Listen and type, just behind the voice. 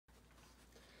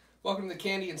Welcome to the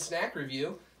Candy and Snack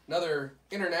Review. Another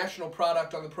international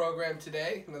product on the program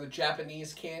today, another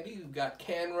Japanese candy. We've got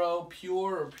Kanro,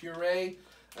 pure or puree.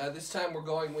 This time we're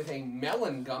going with a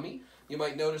melon gummy. You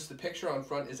might notice the picture on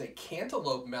front is a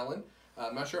cantaloupe melon.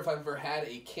 I'm not sure if I've ever had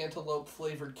a cantaloupe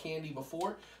flavored candy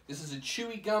before. This is a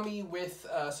chewy gummy with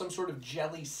some sort of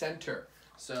jelly center.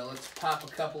 So let's pop a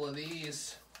couple of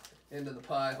these into the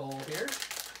pie hole here.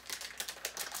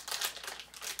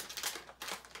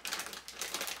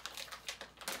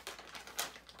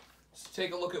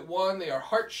 Take a look at one. They are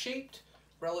heart-shaped,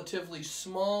 relatively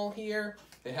small here.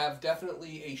 They have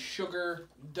definitely a sugar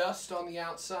dust on the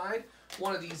outside.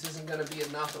 One of these isn't going to be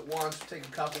enough at once. We'll take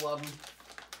a couple of them.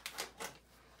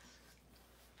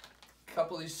 A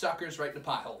couple of these suckers right in the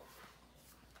pie hole.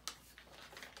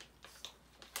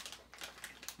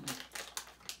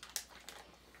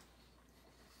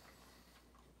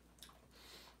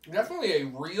 Definitely a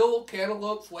real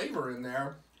cantaloupe flavor in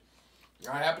there.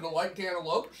 I happen to like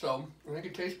cantaloupe, so I think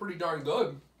it tastes pretty darn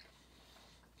good.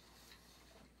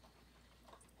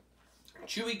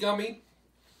 Chewy gummy,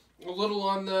 a little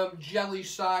on the jelly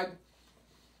side,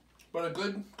 but a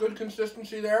good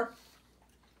consistency there.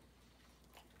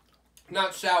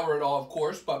 Not sour at all, of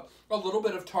course, but a little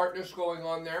bit of tartness going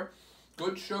on there.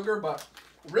 Good sugar, but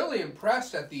really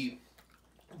impressed at the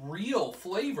real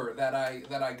flavor that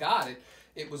I got.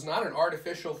 It was not an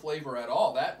artificial flavor at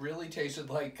all. That really tasted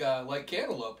like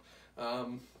cantaloupe.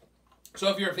 So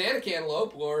if you're a fan of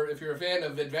cantaloupe, or if you're a fan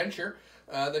of adventure,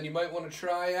 then you might want to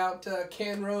try out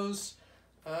Kanro's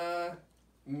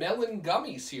melon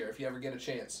gummies here if you ever get a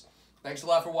chance. Thanks a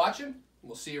lot for watching.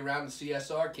 We'll see you around the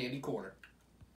CSR Candy Corner.